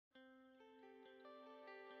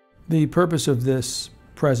The purpose of this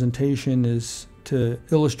presentation is to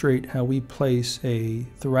illustrate how we place a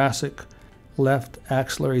thoracic left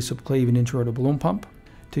axillary subclavian intra-aortic balloon pump.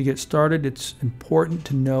 To get started, it's important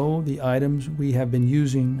to know the items we have been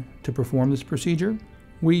using to perform this procedure.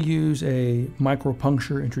 We use a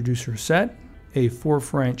micropuncture introducer set, a 4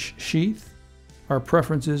 French sheath, our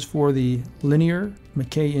preferences for the linear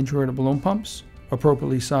Mackay intra-aortic balloon pumps,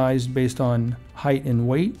 appropriately sized based on height and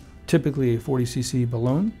weight, typically a 40 cc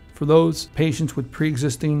balloon. For those patients with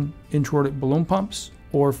pre-existing intra-aortic balloon pumps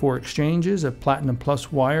or for exchanges, a Platinum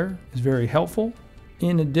Plus wire is very helpful.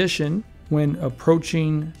 In addition, when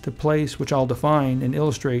approaching to place, which I'll define and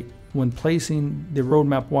illustrate, when placing the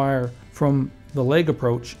roadmap wire from the leg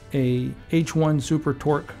approach, a H1 super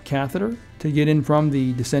torque catheter to get in from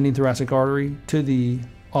the descending thoracic artery to the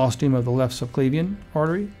ostium of the left subclavian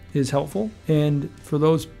artery is helpful. And for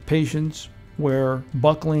those patients where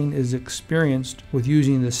buckling is experienced with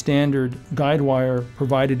using the standard guide wire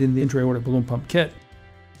provided in the intra-aortic balloon pump kit,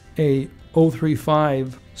 a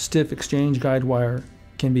 035 stiff exchange guide wire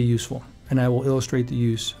can be useful, and I will illustrate the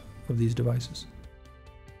use of these devices.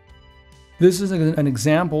 This is an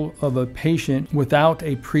example of a patient without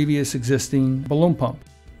a previous existing balloon pump.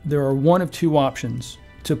 There are one of two options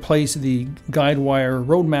to place the guide wire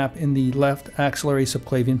roadmap in the left axillary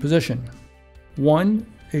subclavian position. One,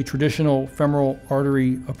 a traditional femoral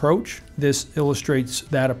artery approach. This illustrates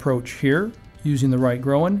that approach here using the right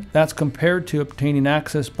groin. That's compared to obtaining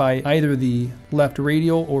access by either the left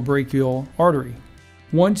radial or brachial artery.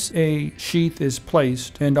 Once a sheath is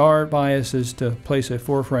placed, and our bias is to place a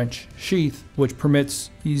 4 French sheath, which permits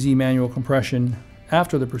easy manual compression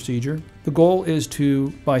after the procedure, the goal is to,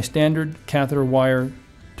 by standard catheter wire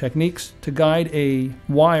techniques, to guide a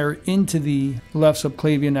wire into the left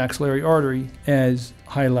subclavian axillary artery as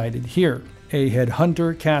highlighted here. A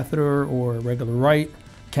headhunter catheter or a regular right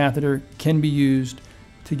catheter can be used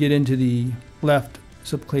to get into the left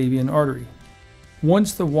subclavian artery.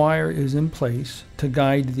 Once the wire is in place to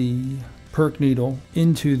guide the perc needle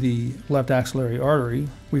into the left axillary artery,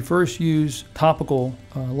 we first use topical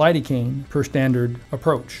lidocaine per standard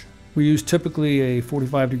approach. We use typically a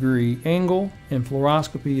 45-degree angle, and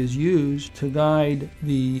fluoroscopy is used to guide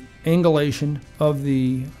the angulation of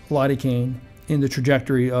the lidocaine in the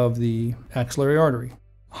trajectory of the axillary artery.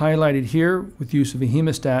 Highlighted here with use of a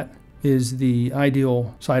hemostat is the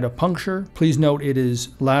ideal site of puncture. Please note it is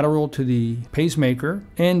lateral to the pacemaker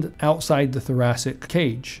and outside the thoracic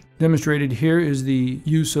cage. Demonstrated here is the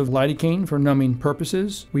use of lidocaine for numbing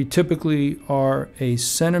purposes. We typically are a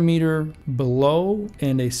centimeter below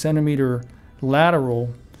and a centimeter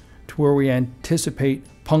lateral to where we anticipate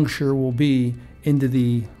puncture will be into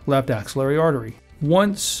the left axillary artery.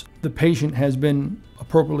 Once the patient has been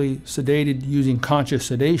appropriately sedated using conscious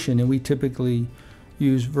sedation, and we typically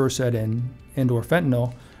use Versed and or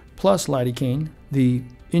fentanyl plus lidocaine, the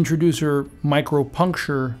introducer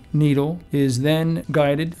micropuncture needle is then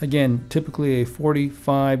guided, again, typically a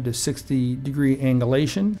 45 to 60 degree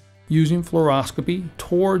angulation, using fluoroscopy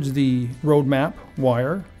towards the roadmap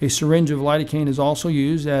wire. A syringe of lidocaine is also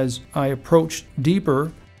used as I approach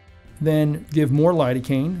deeper, then give more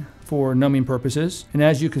lidocaine for numbing purposes. And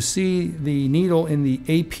as you can see, the needle in the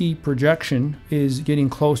AP projection is getting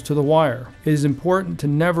close to the wire. It is important to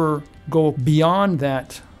never go beyond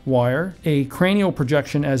that wire. A cranial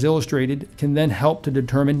projection, as illustrated, can then help to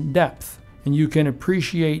determine depth. And you can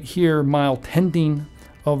appreciate here mild tenting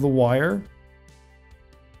of the wire.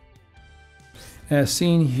 As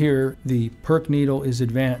seen here, the perc needle is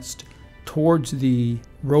advanced towards the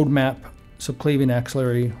roadmap subclavian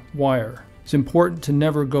axillary wire. It's important to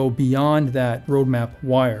never go beyond that roadmap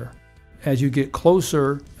wire. As you get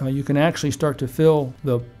closer, you can actually start to feel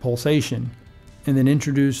the pulsation and then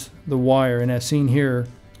introduce the wire. And as seen here,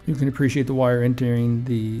 you can appreciate the wire entering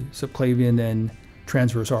the subclavian and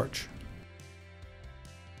transverse arch.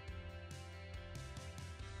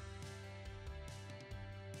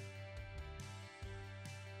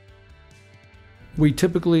 We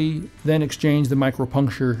typically then exchange the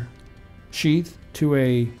micropuncture sheath to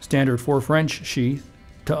a standard 4 French sheath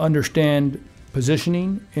to understand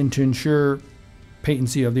positioning and to ensure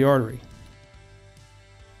patency of the artery.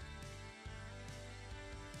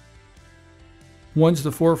 Once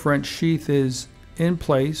the 4 French sheath is in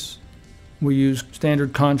place, we use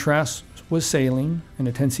standard contrast with saline and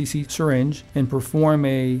a 10 cc syringe and perform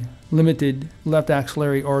a limited left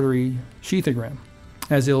axillary artery sheathogram,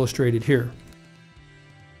 as illustrated here.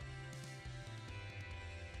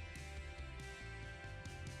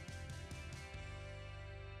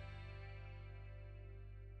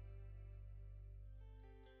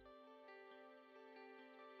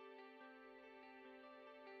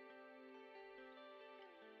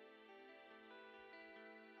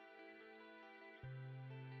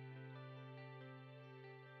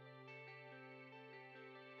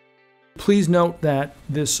 Please note that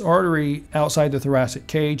this artery outside the thoracic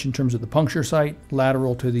cage, in terms of the puncture site,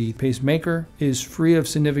 lateral to the pacemaker, is free of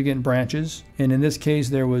significant branches. And in this case,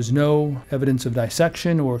 there was no evidence of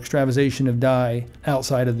dissection or extravasation of dye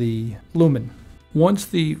outside of the lumen. Once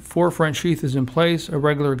the forefront sheath is in place, a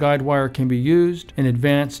regular guide wire can be used and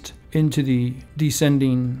advanced into the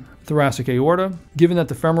descending thoracic aorta. Given that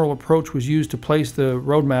the femoral approach was used to place the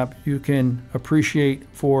roadmap, you can appreciate,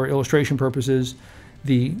 for illustration purposes,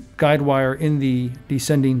 the guide wire in the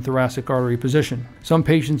descending thoracic artery position. Some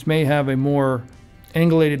patients may have a more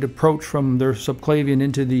angulated approach from their subclavian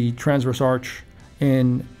into the transverse arch,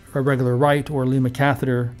 and a regular right or Lima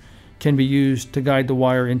catheter can be used to guide the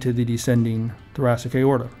wire into the descending thoracic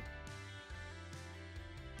aorta.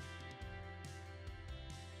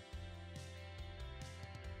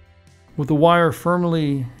 With the wire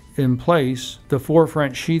firmly in place, the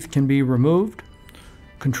forefront sheath can be removed,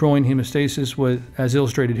 controlling hemostasis as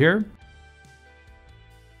illustrated here.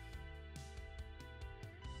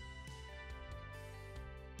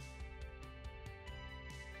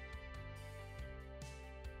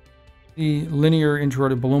 The linear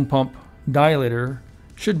intra-aortic balloon pump dilator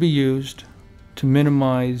should be used to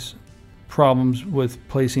minimize problems with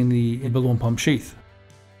placing the balloon pump sheath.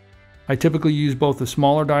 I typically use both the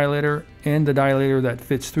smaller dilator and the dilator that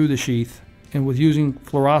fits through the sheath, and with using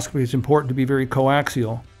fluoroscopy, it's important to be very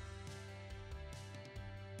coaxial.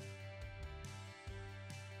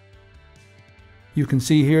 You can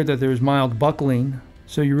see here that there's mild buckling,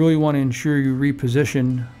 so you really want to ensure you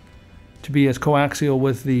reposition to be as coaxial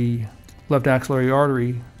with the left axillary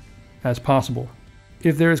artery as possible.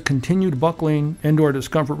 If there is continued buckling and/or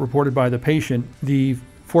discomfort reported by the patient, the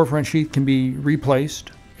forefront sheath can be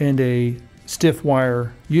replaced and a stiff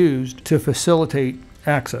wire used to facilitate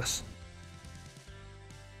access.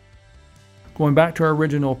 Going back to our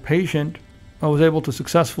original patient, I was able to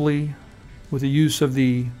successfully, with the use of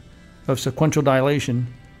sequential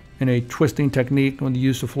dilation and a twisting technique with the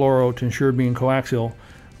use of fluoro to ensure being coaxial,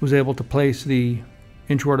 was able to place the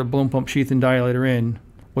intra-aortic balloon pump sheath and dilator in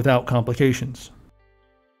without complications.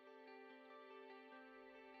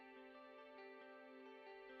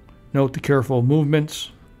 Note the careful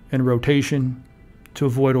movements and rotation to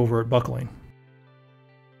avoid overt buckling.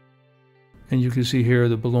 And you can see here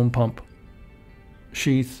the balloon pump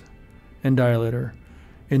sheath and dilator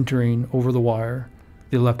entering over the wire,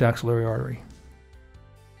 the left axillary artery.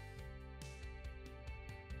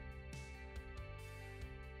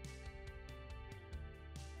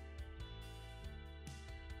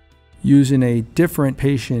 Using a different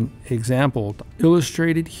patient example,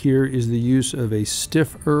 illustrated here is the use of a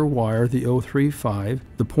stiffer wire, the 035.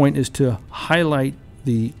 The point is to highlight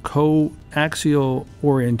the coaxial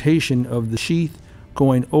orientation of the sheath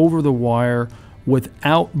going over the wire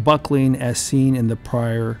without buckling as seen in the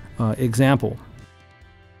prior example.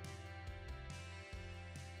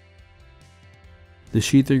 The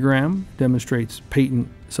sheathogram demonstrates patent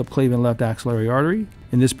subclavian left axillary artery.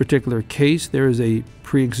 In this particular case, there is a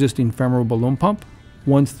pre-existing femoral balloon pump.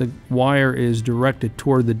 Once the wire is directed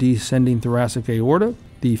toward the descending thoracic aorta,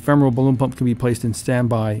 the femoral balloon pump can be placed in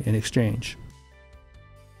standby and exchange.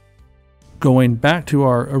 Going back to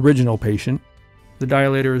our original patient, the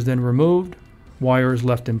dilator is then removed, wire is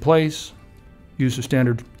left in place, use of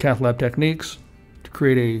standard cath lab techniques to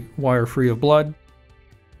create a wire free of blood.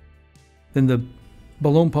 Then the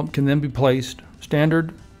balloon pump can then be placed,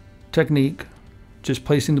 standard technique, just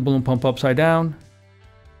placing the balloon pump upside down.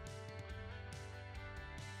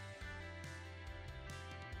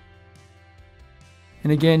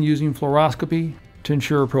 And again, using fluoroscopy to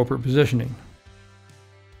ensure appropriate positioning.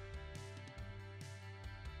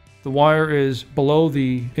 The wire is below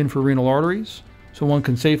the infrarenal arteries, so one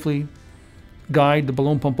can safely guide the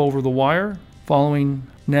balloon pump over the wire, following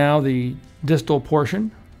now the distal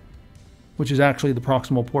portion, which is actually the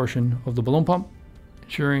proximal portion of the balloon pump,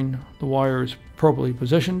 ensuring the wire is appropriately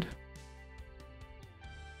positioned.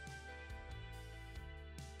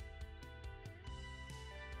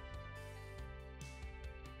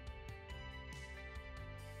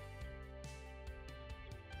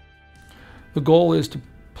 The goal is to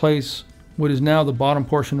place what is now the bottom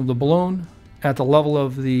portion of the balloon at the level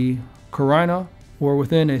of the carina or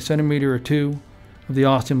within a centimeter or two of the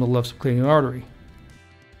ostium of the left subclavian artery.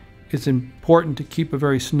 It's important to keep a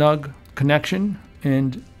very snug connection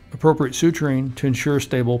and appropriate suturing to ensure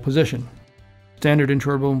stable position. Standard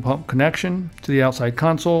intra-aortic balloon pump connection to the outside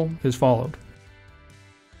console is followed.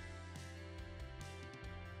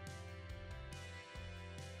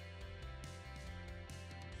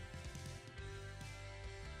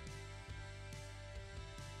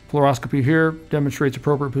 Fluoroscopy here demonstrates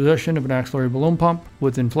appropriate position of an axillary balloon pump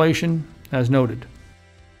with inflation as noted.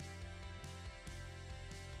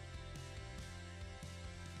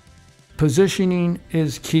 Positioning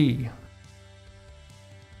is key.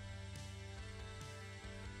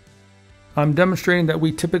 I'm demonstrating that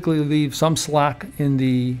we typically leave some slack in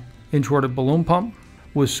the intra-aortic balloon pump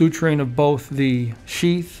with suturing of both the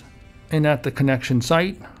sheath and at the connection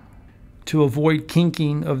site to avoid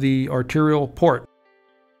kinking of the arterial port.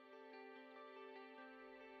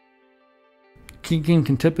 Kinking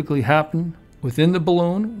can typically happen within the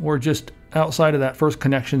balloon or just outside of that first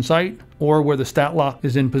connection site or where the stat lock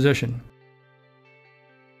is in position.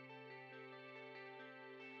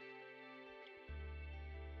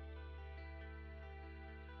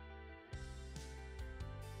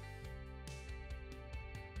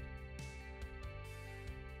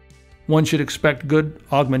 One should expect good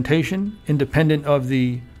augmentation independent of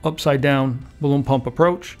the upside down balloon pump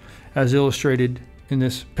approach as illustrated in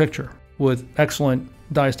this picture with excellent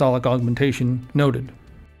diastolic augmentation noted.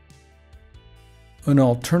 An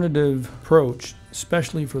alternative approach,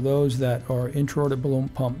 especially for those that are intra-aortic balloon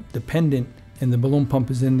pump dependent and the balloon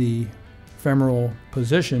pump is in the femoral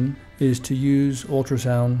position, is to use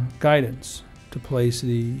ultrasound guidance to place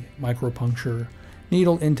the micropuncture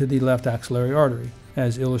needle into the left axillary artery,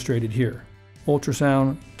 as illustrated here.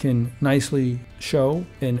 Ultrasound can nicely show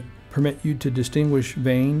and permit you to distinguish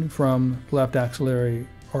vein from left axillary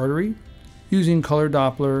artery using color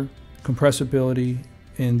Doppler, compressibility,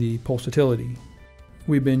 and the pulsatility.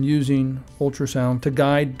 We've been using ultrasound to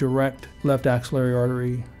guide direct left axillary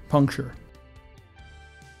artery puncture.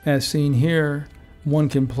 As seen here, one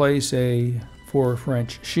can place a 4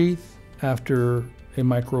 French sheath after a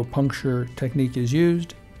micropuncture technique is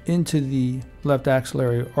used into the left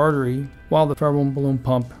axillary artery while the femoral balloon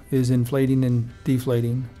pump is inflating and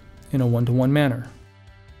deflating in a one-to-one manner.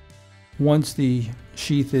 Once the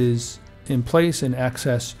sheath is in place and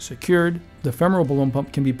access secured, the femoral balloon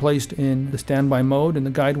pump can be placed in the standby mode and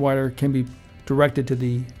the guide wire can be directed to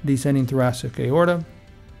the descending thoracic aorta.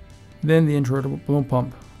 Then the intra-aortic balloon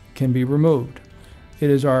pump can be removed. It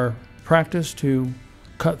is our practice to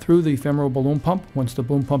cut through the femoral balloon pump once the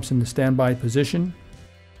balloon pump's in the standby position.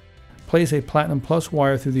 Place a platinum plus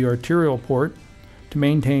wire through the arterial port to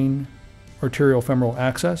maintain arterial femoral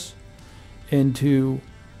access and to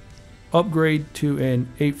upgrade to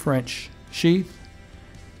an 8 French sheath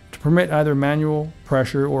to permit either manual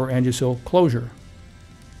pressure or angioceal closure.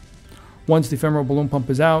 Once the femoral balloon pump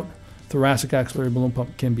is out, thoracic axillary balloon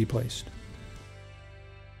pump can be placed.